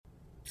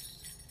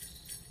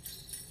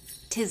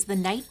'Tis the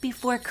night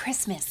before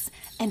Christmas,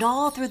 and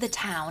all through the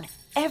town,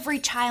 every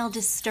child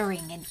is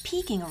stirring and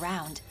peeking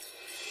around.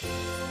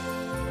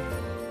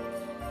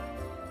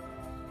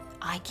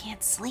 I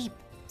can't sleep,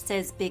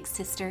 says big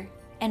sister,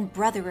 and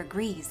brother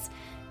agrees.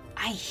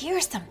 I hear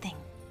something,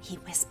 he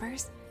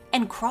whispers,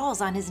 and crawls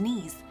on his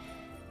knees.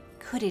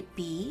 Could it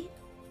be?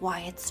 Why,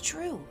 it's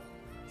true.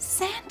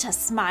 Santa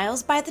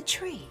smiles by the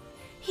tree.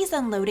 He's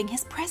unloading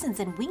his presents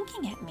and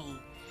winking at me.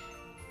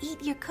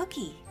 Eat your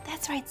cookie,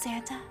 that's right,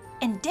 Santa,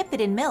 and dip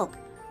it in milk.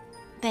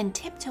 Then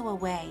tiptoe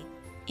away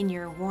in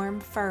your warm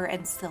fur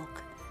and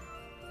silk.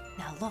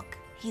 Now look,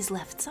 he's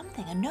left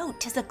something, a note,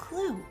 'tis a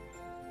clue.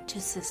 To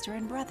sister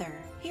and brother,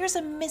 here's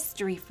a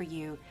mystery for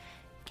you.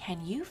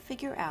 Can you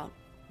figure out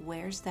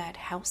where's that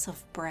house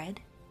of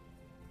bread?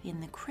 In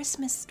the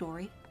Christmas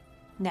story.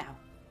 Now,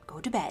 go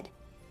to bed.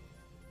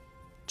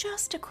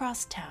 Just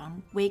across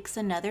town wakes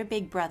another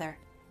big brother.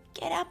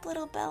 Get up,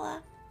 little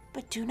Bella,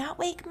 but do not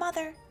wake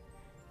mother.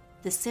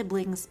 The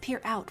siblings peer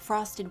out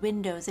frosted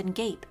windows and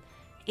gape.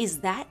 Is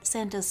that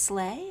Santa's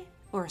sleigh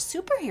or a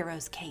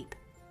superhero's cape?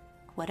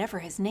 Whatever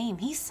his name,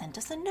 he sent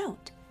us a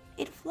note.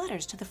 It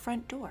flutters to the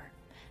front door.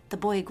 The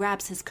boy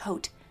grabs his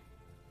coat.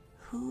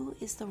 Who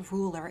is the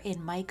ruler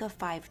in Micah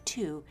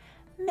 5:2?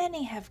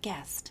 Many have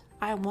guessed.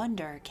 I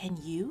wonder, can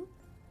you?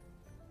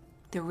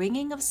 The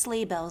ringing of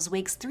sleigh bells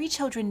wakes 3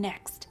 children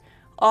next.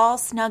 All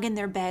snug in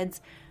their beds.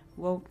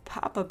 Won't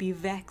Papa be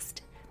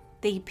vexed?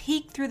 They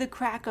peek through the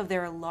crack of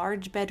their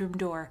large bedroom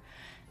door.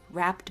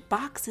 Wrapped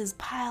boxes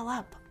pile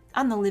up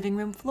on the living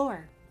room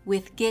floor.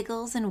 With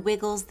giggles and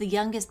wiggles, the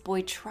youngest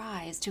boy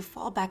tries to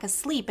fall back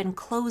asleep and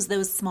close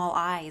those small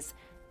eyes.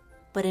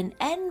 But an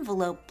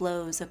envelope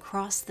blows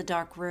across the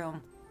dark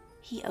room.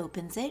 He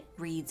opens it,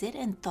 reads it,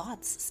 and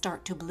thoughts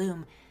start to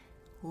bloom.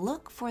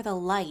 Look for the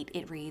light,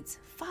 it reads.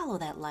 Follow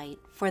that light,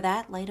 for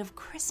that light of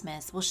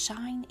Christmas will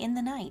shine in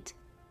the night.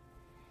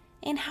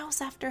 In house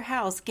after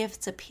house,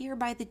 gifts appear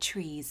by the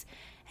trees,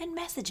 and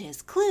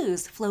messages,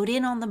 clues, float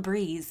in on the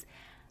breeze.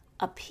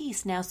 A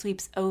peace now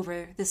sweeps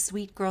over the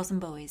sweet girls and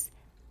boys.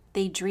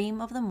 They dream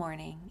of the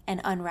morning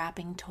and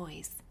unwrapping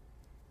toys.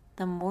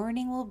 The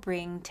morning will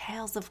bring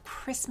tales of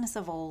Christmas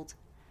of old.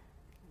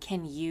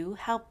 Can you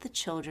help the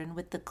children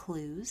with the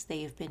clues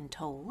they've been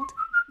told?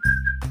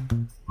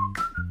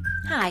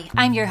 Hi,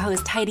 I'm your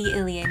host, Heidi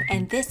Ilian,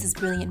 and this is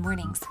Brilliant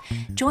Mornings.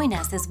 Join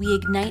us as we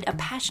ignite a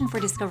passion for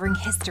discovering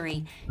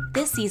history.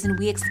 This season,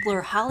 we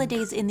explore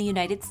holidays in the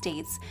United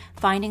States,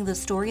 finding the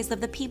stories of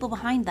the people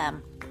behind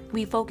them.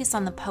 We focus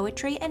on the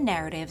poetry and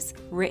narratives,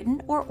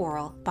 written or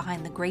oral,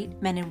 behind the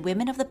great men and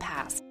women of the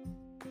past.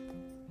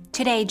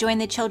 Today, join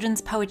the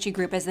Children's Poetry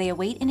Group as they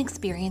await and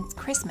experience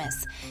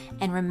Christmas.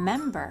 And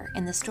remember,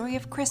 in the story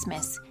of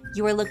Christmas,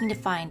 you are looking to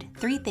find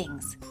 3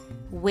 things.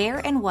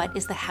 Where and what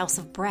is the house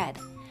of bread?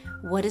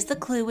 What is the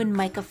clue in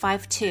Micah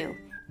 5:2?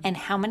 And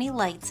how many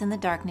lights in the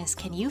darkness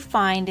can you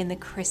find in the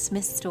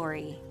Christmas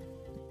story?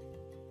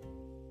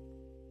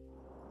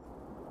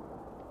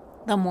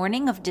 The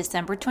morning of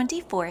December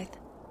 24th,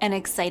 an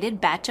excited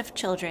batch of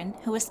children,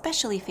 who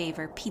especially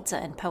favor pizza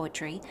and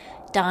poetry,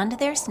 donned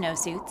their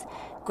snowsuits,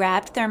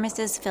 grabbed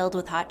thermoses filled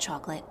with hot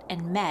chocolate,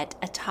 and met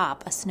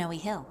atop a snowy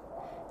hill.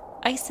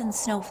 Ice and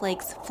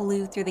snowflakes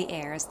flew through the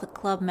air as the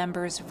club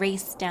members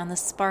raced down the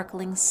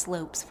sparkling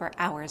slopes for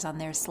hours on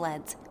their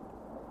sleds.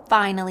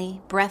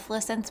 Finally,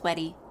 breathless and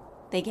sweaty,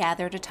 they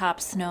gathered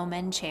atop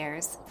snowmen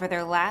chairs for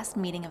their last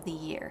meeting of the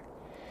year.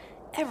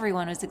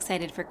 Everyone was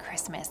excited for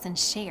Christmas and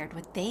shared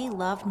what they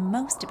loved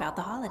most about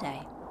the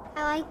holiday.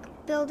 I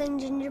like building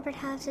gingerbread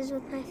houses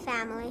with my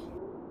family.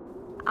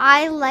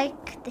 I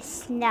like the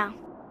snow.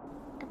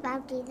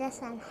 About Jesus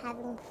and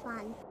having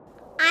fun.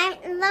 I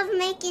love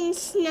making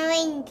snow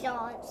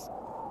angels.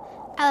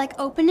 I like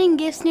opening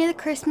gifts near the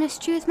Christmas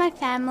tree with my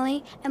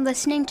family and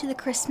listening to the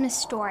Christmas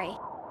story.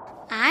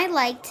 I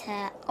like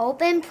to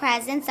open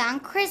presents on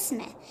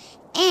Christmas,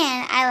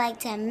 and I like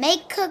to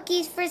make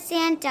cookies for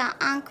Santa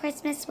on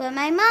Christmas with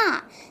my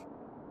mom.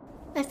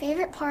 My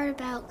favorite part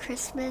about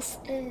Christmas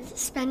is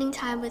spending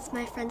time with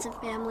my friends and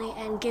family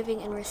and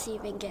giving and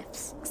receiving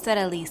gifts, said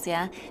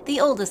Alicia, the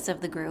oldest of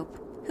the group,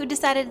 who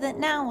decided that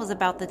now was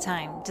about the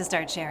time to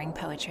start sharing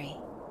poetry.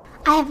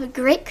 I have a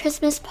great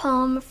Christmas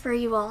poem for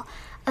you all,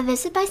 A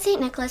Visit by St.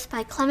 Nicholas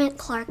by Clement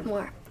Clark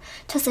Moore.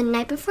 'Twas the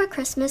night before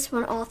Christmas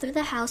when all through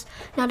the house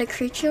not a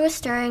creature was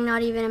stirring,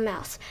 not even a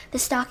mouse. The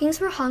stockings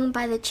were hung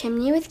by the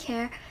chimney with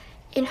care,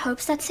 in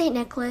hopes that St.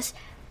 Nicholas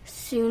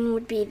soon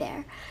would be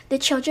there. The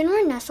children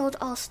were nestled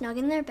all snug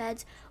in their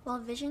beds, while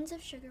visions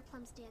of sugar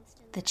plums danced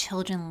in The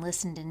children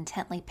listened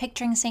intently,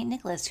 picturing St.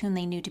 Nicholas, whom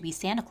they knew to be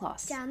Santa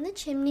Claus. Down the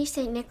chimney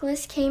St.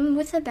 Nicholas came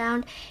with a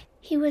bound.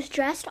 He was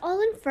dressed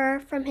all in fur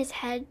from his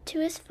head to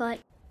his foot,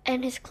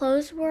 and his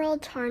clothes were all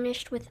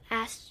tarnished with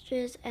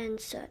ashes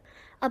and soot.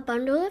 A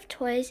bundle of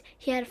toys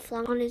he had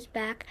flung on his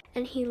back,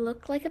 and he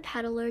looked like a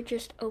paddler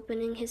just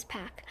opening his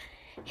pack.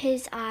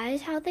 His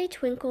eyes, how they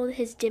twinkled,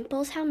 his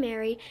dimples, how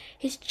merry,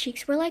 his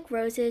cheeks were like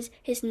roses,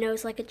 his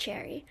nose like a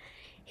cherry.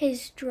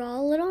 His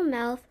droll little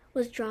mouth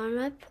was drawn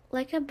up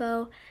like a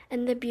bow,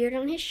 and the beard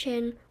on his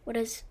chin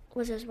was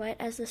was as white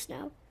as the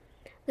snow.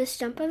 The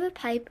stump of a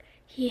pipe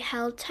he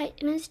held tight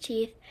in his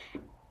teeth,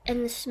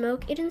 and the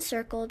smoke it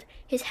encircled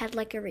his head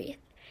like a wreath.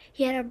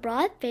 He had a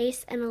broad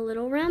face and a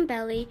little round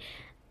belly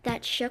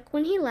that shook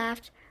when he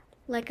laughed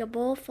like a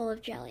bowl full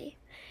of jelly.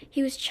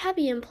 He was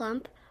chubby and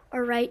plump,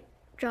 a right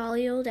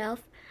jolly old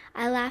elf.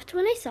 I laughed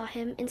when I saw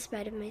him in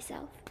spite of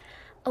myself.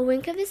 A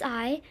wink of his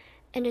eye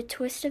and a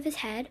twist of his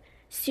head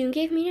soon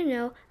gave me to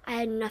know I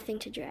had nothing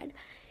to dread.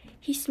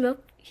 He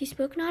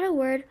spoke not a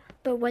word,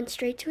 but went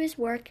straight to his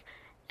work,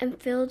 and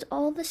filled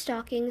all the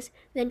stockings,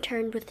 then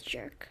turned with a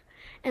jerk,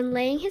 and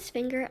laying his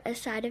finger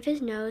aside of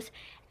his nose,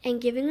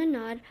 and giving a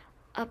nod,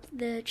 up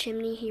the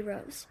chimney he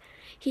rose.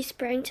 He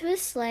sprang to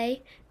his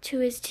sleigh, to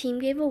his team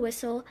gave a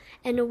whistle,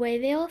 and away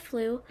they all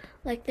flew,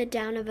 like the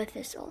down of a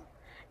thistle.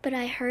 But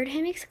I heard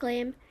him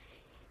exclaim,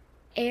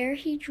 ere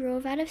he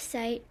drove out of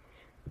sight,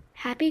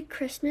 "Happy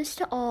Christmas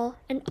to all,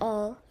 and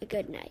all a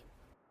good night."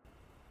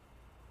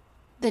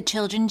 The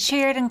children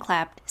cheered and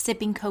clapped,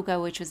 sipping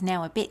cocoa, which was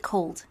now a bit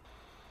cold.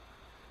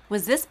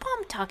 "Was this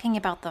poem talking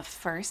about the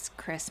first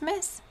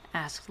Christmas?"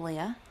 asked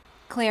Leah.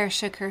 Claire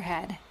shook her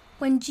head.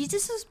 When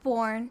Jesus was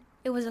born,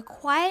 it was a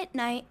quiet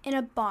night in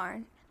a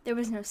barn. There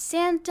was no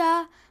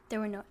Santa, there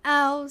were no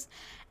elves,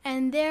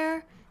 and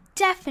there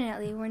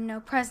definitely were no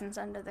presents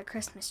under the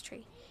Christmas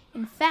tree.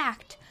 In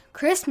fact,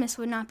 Christmas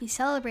would not be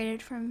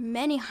celebrated for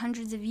many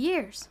hundreds of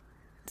years.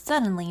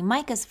 Suddenly,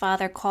 Micah's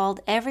father called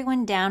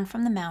everyone down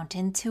from the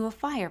mountain to a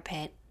fire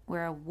pit,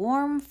 where a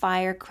warm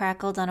fire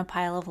crackled on a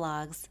pile of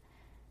logs.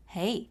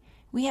 "Hey,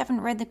 we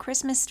haven't read the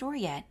Christmas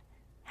story yet.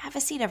 Have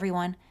a seat,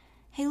 everyone.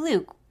 Hey,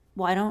 Luke,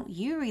 why don't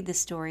you read the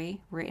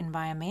story written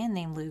by a man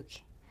named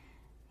Luke?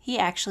 He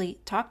actually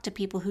talked to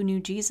people who knew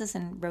Jesus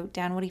and wrote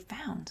down what he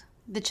found."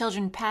 The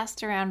children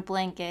passed around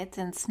blankets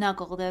and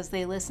snuggled as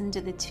they listened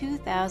to the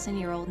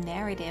 2,000-year-old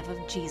narrative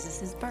of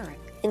Jesus' birth.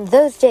 In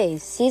those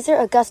days, Caesar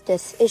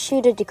Augustus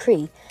issued a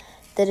decree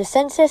that a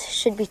census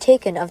should be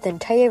taken of the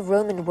entire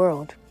Roman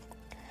world.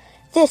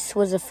 This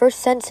was the first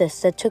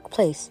census that took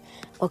place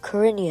while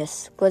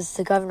Quirinius was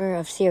the governor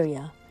of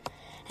Syria,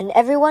 and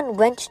everyone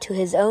went to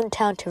his own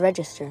town to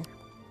register.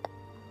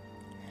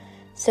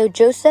 So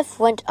Joseph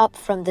went up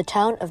from the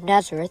town of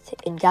Nazareth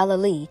in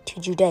Galilee to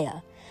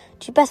Judea,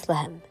 to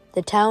Bethlehem,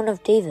 the town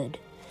of David,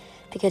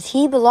 because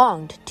he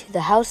belonged to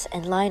the house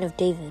and line of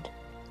David.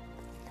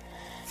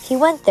 He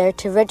went there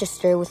to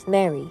register with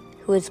Mary,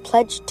 who was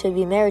pledged to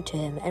be married to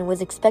him and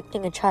was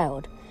expecting a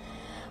child.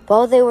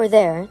 While they were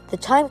there, the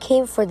time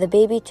came for the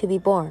baby to be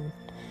born,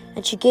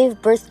 and she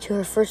gave birth to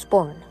her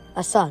firstborn,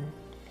 a son.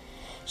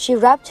 She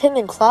wrapped him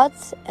in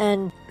cloths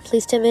and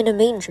placed him in a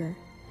manger,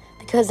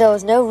 because there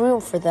was no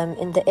room for them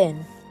in the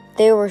inn.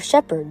 They were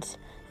shepherds,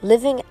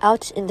 living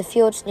out in the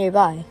fields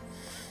nearby,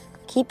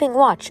 keeping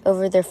watch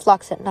over their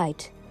flocks at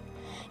night.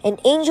 An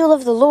angel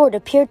of the Lord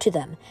appeared to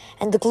them,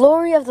 and the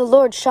glory of the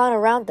Lord shone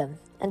around them,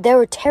 and they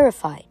were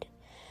terrified.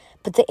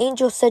 But the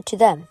angel said to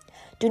them,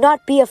 "Do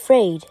not be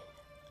afraid.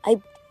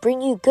 I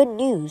bring you good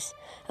news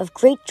of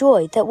great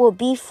joy that will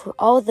be for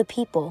all the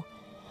people.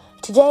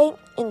 Today,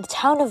 in the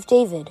town of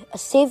David, a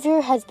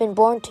Savior has been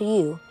born to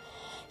you.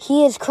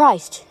 He is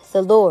Christ,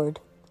 the Lord.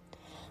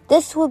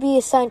 This will be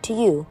a sign to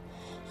you.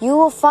 You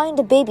will find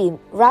a baby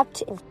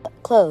wrapped in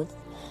clothes,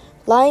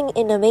 lying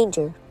in a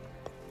manger."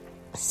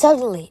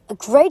 Suddenly, a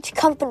great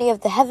company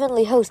of the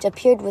heavenly host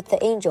appeared with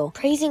the angel,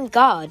 praising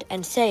God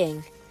and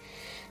saying,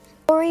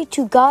 "Glory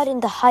to God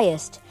in the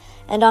highest,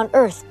 and on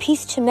earth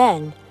peace to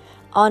men,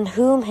 on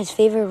whom his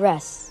favor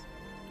rests."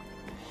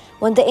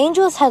 When the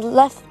angels had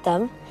left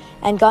them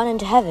and gone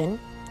into heaven,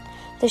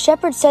 the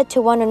shepherds said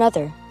to one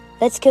another,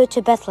 "Let's go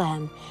to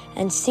Bethlehem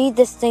and see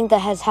this thing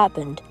that has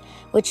happened,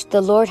 which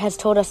the Lord has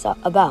told us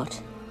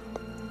about."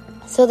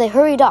 So they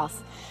hurried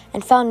off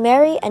and found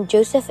Mary and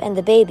Joseph and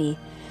the baby,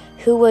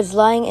 who was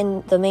lying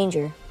in the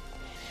manger.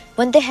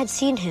 When they had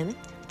seen him,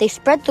 they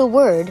spread the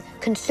word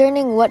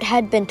concerning what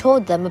had been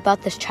told them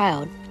about this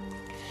child.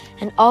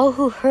 And all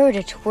who heard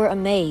it were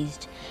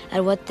amazed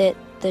at what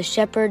the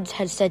shepherds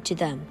had said to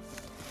them.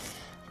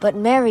 But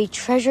Mary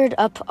treasured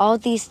up all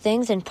these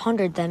things and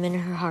pondered them in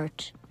her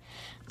heart.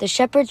 The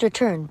shepherds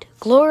returned,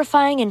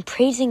 glorifying and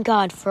praising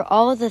God for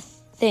all the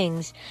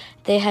things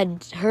they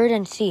had heard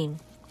and seen,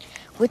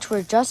 which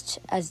were just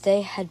as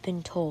they had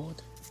been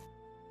told.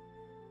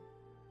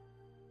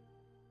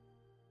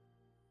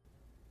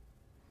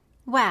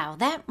 "Wow,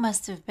 that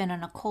must have been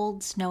on a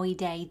cold, snowy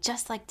day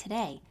just like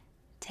today,"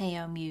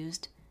 Teo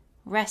mused,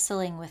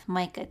 wrestling with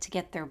Micah to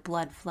get their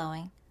blood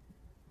flowing.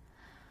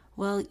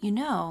 "Well,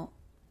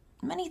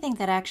 many think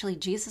that actually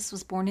Jesus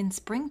was born in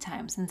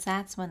springtime, since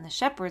that's when the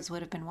shepherds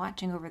would have been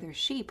watching over their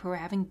sheep who were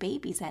having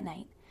babies at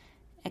night,"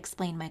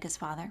 explained Micah's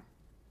father.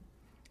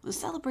 The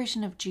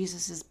celebration of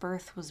Jesus'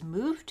 birth was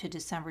moved to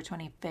December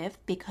 25th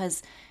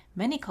because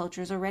many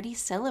cultures already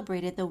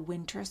celebrated the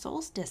winter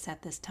solstice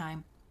at this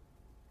time.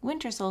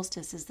 Winter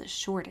solstice is the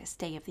shortest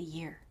day of the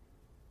year.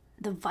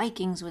 The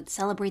Vikings would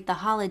celebrate the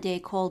holiday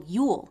called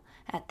Yule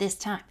at this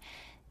time.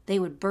 They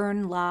would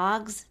burn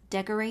logs,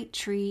 decorate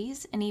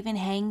trees, and even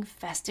hang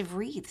festive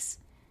wreaths.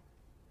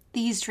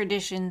 These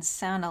traditions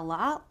sound a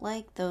lot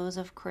like those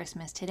of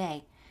Christmas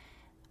today,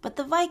 but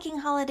the Viking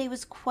holiday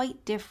was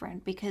quite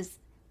different because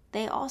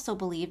they also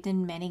believed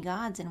in many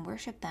gods and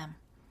worshiped them.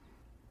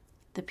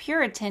 The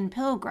Puritan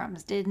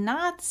Pilgrims did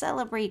not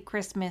celebrate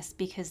Christmas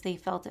because they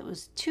felt it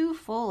was too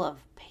full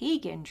of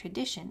pagan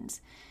traditions,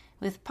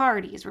 with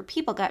parties where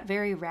people got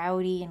very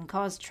rowdy and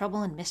caused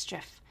trouble and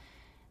mischief.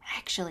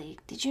 Actually,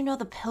 did you know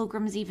the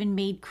Pilgrims even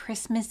made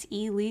Christmas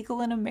illegal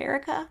in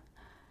America?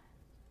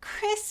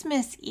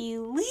 Christmas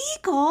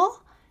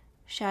illegal?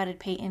 Shouted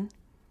Peyton.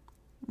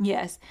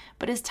 Yes,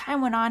 but as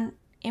time went on,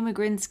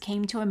 immigrants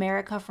came to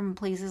America from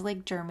places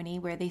like Germany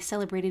where they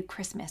celebrated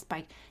Christmas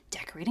by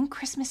decorating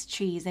Christmas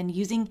trees and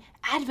using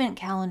advent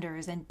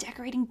calendars and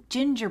decorating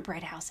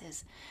gingerbread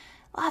houses.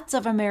 Lots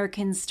of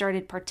Americans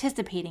started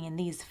participating in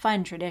these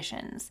fun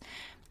traditions.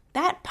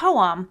 That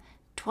poem,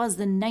 "'Twas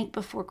the Night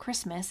Before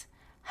Christmas,"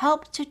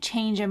 helped to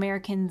change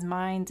Americans'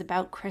 minds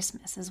about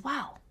Christmas as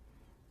well.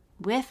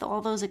 With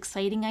all those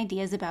exciting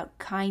ideas about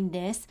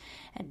kindness,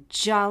 a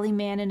jolly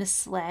man in a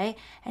sleigh,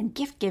 and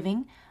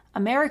gift-giving,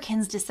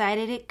 Americans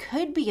decided it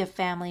could be a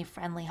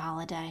family-friendly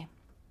holiday.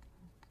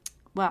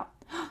 Well,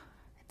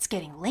 it's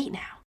getting late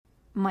now.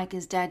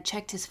 Micah's dad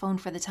checked his phone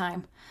for the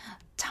time.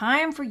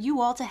 Time for you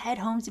all to head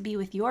home to be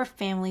with your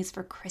families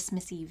for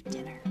Christmas Eve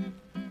dinner.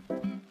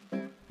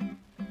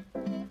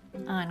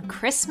 On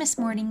Christmas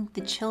morning,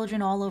 the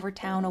children all over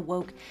town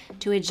awoke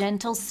to a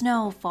gentle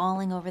snow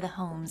falling over the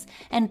homes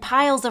and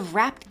piles of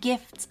wrapped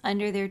gifts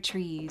under their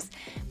trees.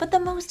 But the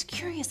most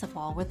curious of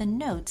all were the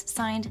notes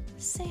signed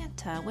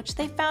Santa, which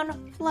they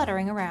found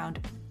fluttering around.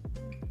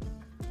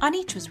 On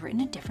each was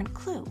written a different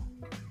clue.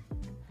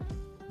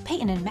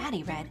 Peyton and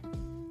Maddie read,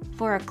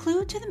 "For a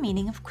clue to the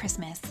meaning of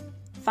Christmas,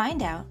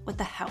 find out what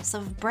the house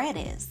of bread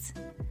is."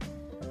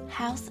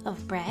 House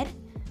of bread?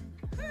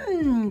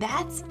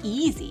 That's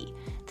easy.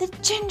 "The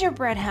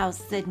gingerbread house,"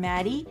 said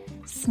Maddie,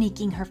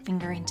 sneaking her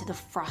finger into the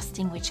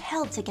frosting which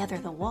held together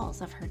the walls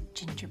of her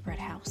gingerbread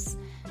house.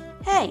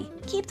 "Hey,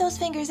 keep those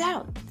fingers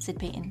out," said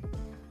Peyton.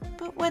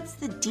 "But what's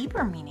the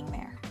deeper meaning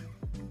there?"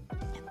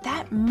 At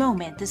that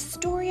moment, the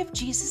story of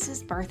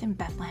Jesus' birth in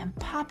Bethlehem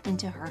popped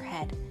into her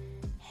head.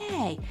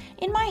 Hey,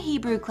 in my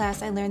Hebrew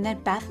class I learned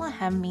that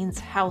Bethlehem means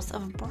house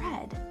of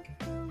bread.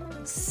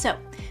 So,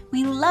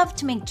 we love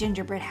to make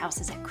gingerbread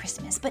houses at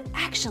Christmas, but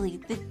actually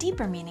the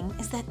deeper meaning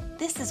is that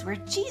this is where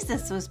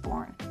Jesus was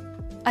born,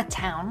 a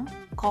town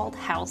called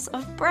House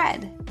of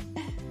Bread.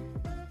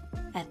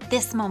 At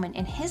this moment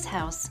in his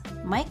house,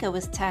 Micah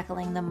was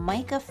tackling the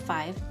Micah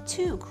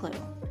 5:2 clue.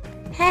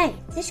 Hey,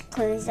 this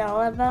clue is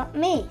all about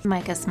me.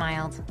 Micah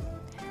smiled.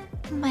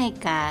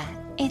 "Micah,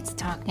 it's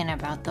talking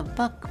about the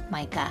book,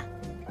 Micah,"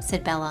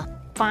 said Bella.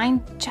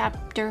 "Find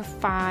chapter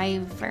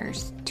 5,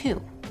 verse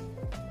 2.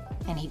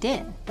 And he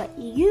did. "But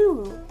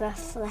you,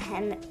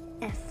 Bethlehem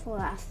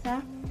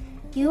Ephrathah,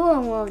 you are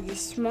one of the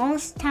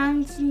smallest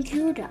towns in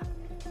Judah.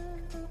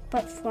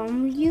 But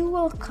from you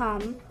will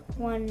come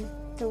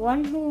the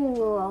one who will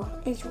rule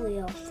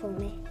Israel for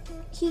me.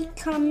 He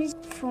comes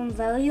from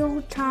very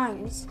old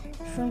times,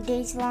 from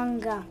days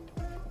long ago.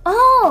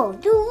 Oh,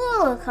 the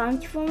ruler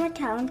comes from a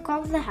town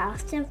called the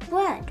House of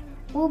Bread,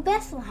 or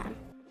Bethlehem."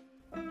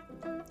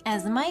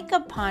 As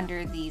Micah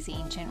pondered these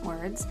ancient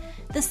words,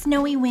 the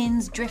snowy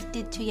winds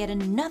drifted to yet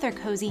another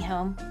cozy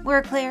home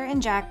where Claire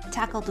and Jack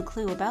tackled a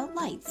clue about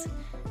lights.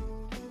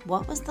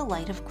 What was the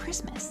light of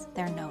Christmas?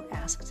 Their note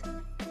asked.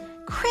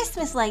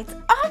 "Christmas lights,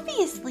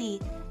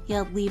 obviously!"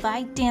 yelled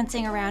Levi,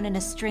 dancing around in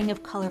a string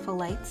of colorful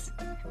lights.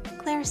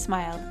 Claire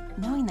smiled,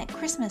 knowing that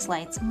Christmas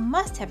lights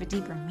must have a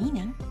deeper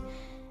meaning.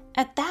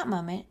 At that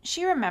moment,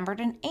 she remembered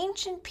an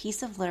ancient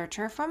piece of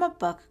literature from a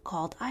book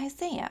called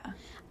Isaiah.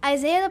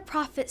 Isaiah the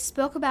prophet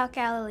spoke about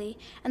Galilee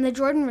and the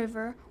Jordan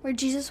River where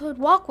Jesus would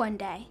walk one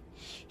day.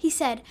 He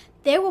said,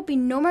 "There will be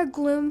no more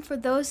gloom for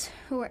those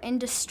who are in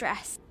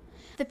distress.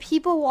 The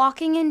people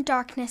walking in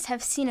darkness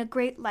have seen a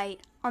great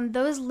light. On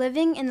those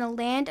living in the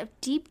land of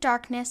deep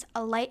darkness,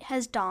 a light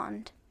has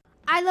dawned."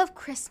 I love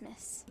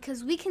Christmas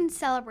because we can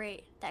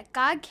celebrate that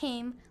God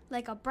came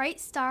like a bright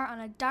star on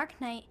a dark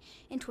night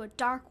into a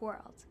dark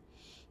world.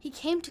 He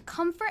came to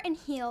comfort and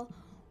heal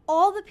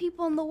all the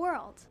people in the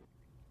world.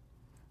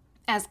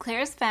 As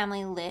Claire's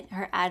family lit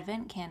her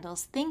Advent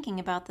candles thinking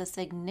about the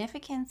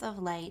significance of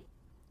light,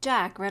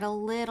 Jack read a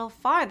little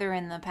farther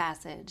in the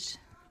passage.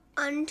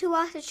 "Unto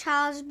us a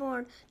child is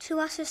born, to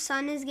us a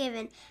son is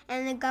given,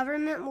 and the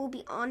government will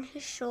be on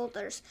his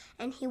shoulders,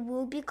 and he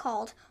will be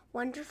called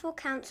Wonderful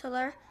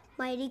Counselor,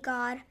 Mighty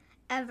God,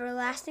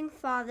 Everlasting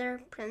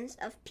Father, Prince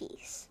of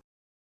Peace."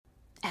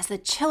 As the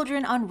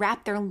children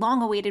unwrapped their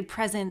long-awaited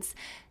presents,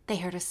 they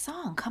heard a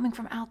song coming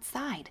from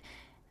outside.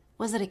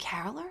 Was it a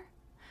caroler?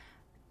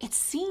 It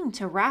seemed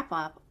to wrap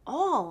up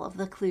all of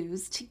the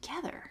clues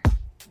together.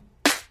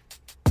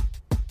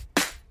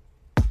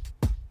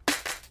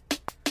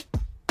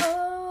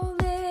 Oh,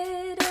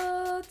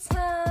 little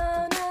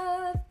town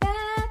of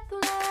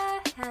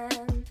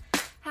Bethlehem,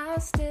 how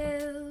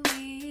still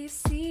we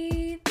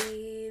see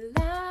thee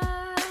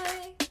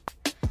lie.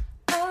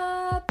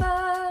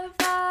 Above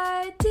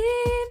thy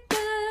deep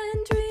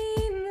and dreamy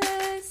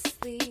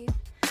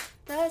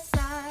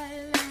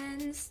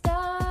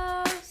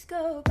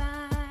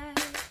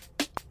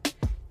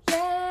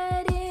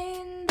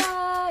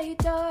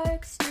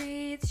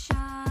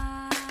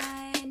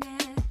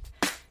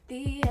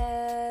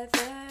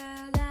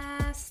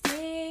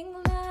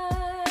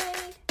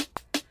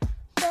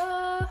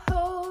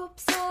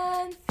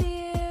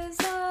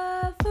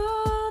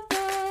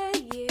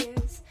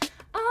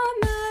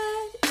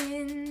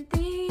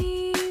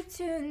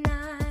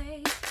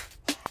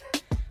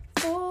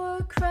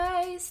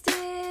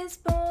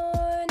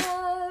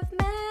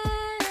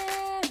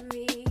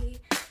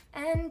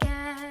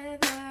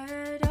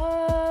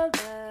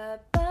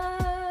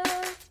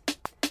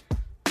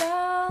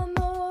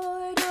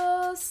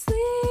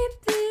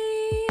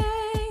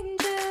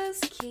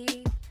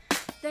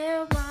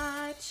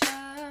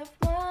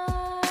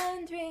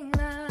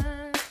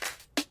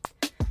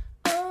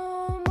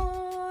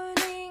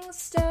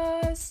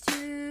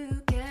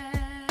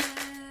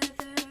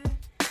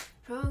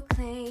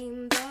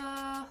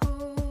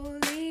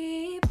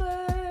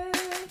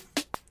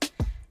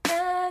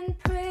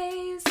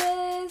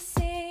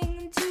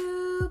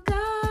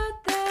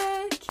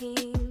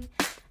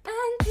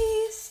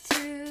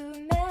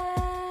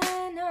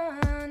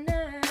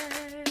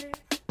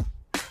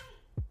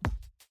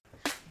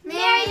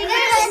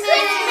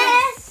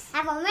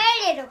Have a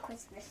Merry Little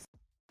Christmas.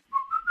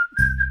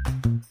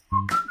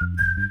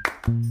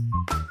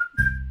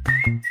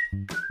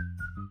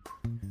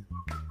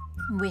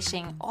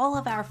 Wishing all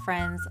of our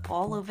friends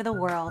all over the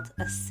world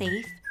a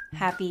safe,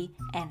 happy,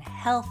 and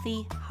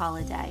healthy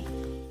holiday.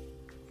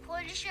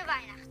 Fröhliche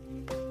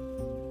Weihnachten.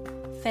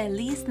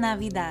 Feliz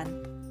Navidad.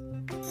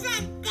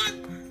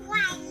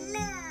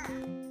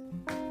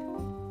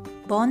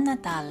 Buon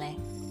Natale.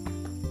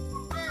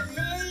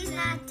 Feliz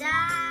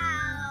Natal.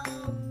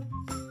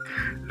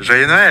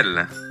 Joyeux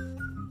Noël!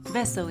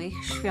 Wesołych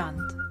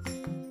świąt.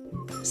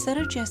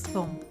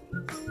 Srdczestwo.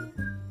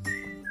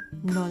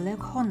 Nole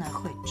hona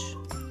chwyć.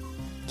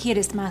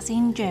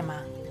 Kirismasin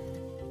dżema.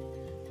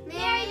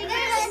 Merry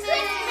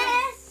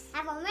Christmas.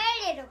 Have a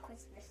Merry Little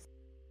Christmas.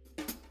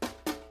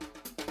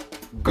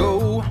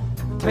 Go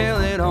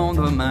tell it on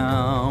the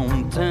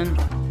mountain,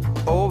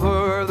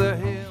 over the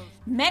hill.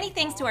 Many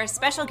thanks to our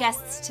special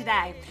guests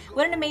today.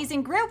 What an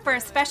amazing group for a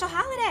special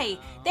holiday.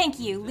 Thank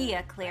you,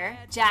 Leah, Claire,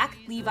 Jack,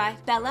 Levi,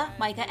 Bella,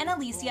 Micah, and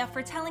Alicia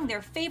for telling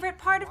their favorite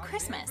part of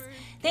Christmas.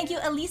 Thank you,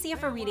 Alicia,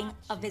 for reading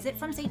A Visit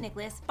from St.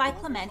 Nicholas by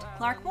Clement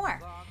Clark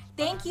Moore.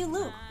 Thank you,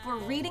 Luke, for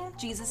reading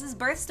Jesus'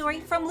 birth story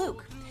from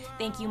Luke.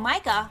 Thank you,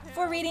 Micah,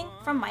 for reading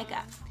from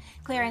Micah.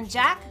 Claire and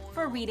Jack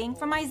for reading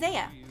from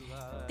Isaiah.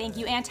 Thank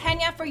you, Aunt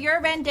Henya, for your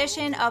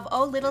rendition of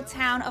O Little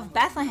Town of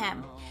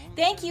Bethlehem.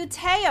 Thank you,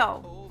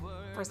 Teo,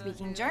 for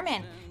speaking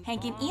German.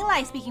 Hank and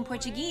Eli speaking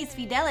Portuguese.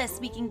 Fidelis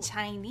speaking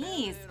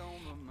Chinese.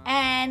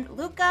 And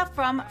Luca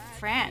from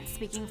France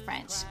speaking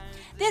French.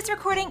 This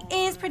recording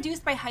is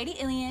produced by Heidi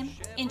Ilian.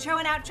 Intro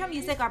and outro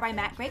music are by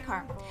Matt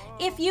Greatcar.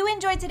 If you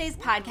enjoyed today's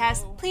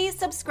podcast, please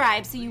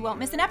subscribe so you won't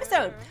miss an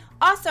episode.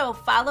 Also,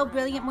 follow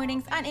Brilliant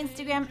Mornings on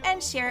Instagram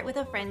and share it with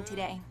a friend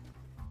today.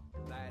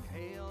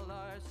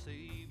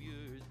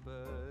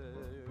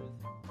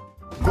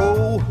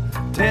 Go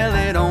tell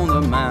it on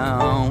the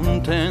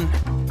mountain,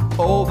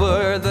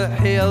 over the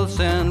hills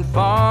and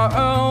far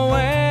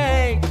away.